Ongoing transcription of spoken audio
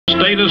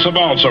status of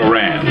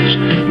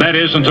also-rans. That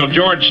is, until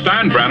George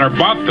Steinbrenner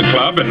bought the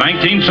club in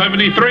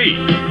 1973.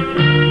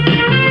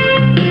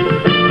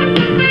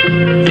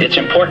 It's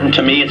important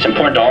to me, it's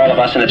important to all of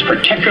us, and it's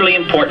particularly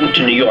important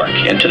to New York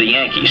and to the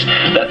Yankees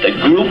that the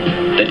group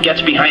that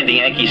gets behind the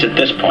Yankees at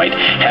this point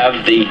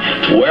have the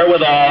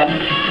wherewithal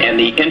and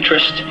the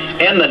interest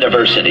and the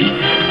diversity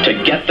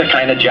to get the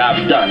kind of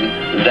job done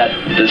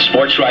that the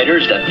sports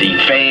writers, that the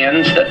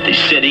fans, that the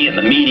city and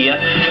the media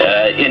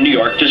in New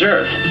York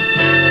deserve.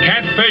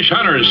 Catfish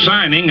Hunter's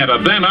signing at a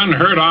then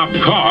unheard-of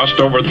cost,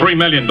 over $3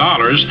 million,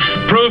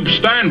 proved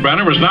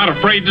Steinbrenner was not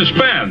afraid to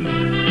spend.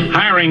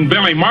 Hiring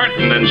Billy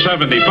Martin in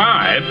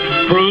 '75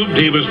 proved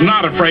he was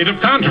not afraid of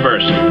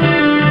controversy.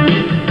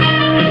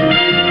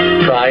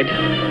 Pride,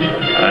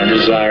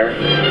 desire,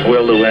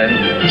 will to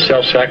win,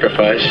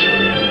 self-sacrifice.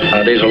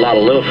 These are a lot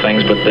of little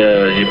things, but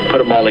you put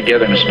them all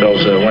together and it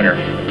spells a winner.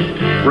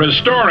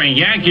 Restoring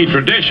Yankee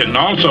tradition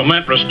also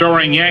meant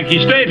restoring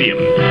Yankee Stadium.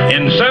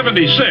 In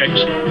 '76,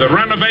 the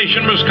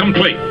renovation was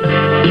complete.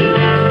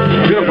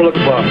 Beautiful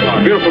looking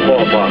ballpark, beautiful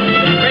ballpark.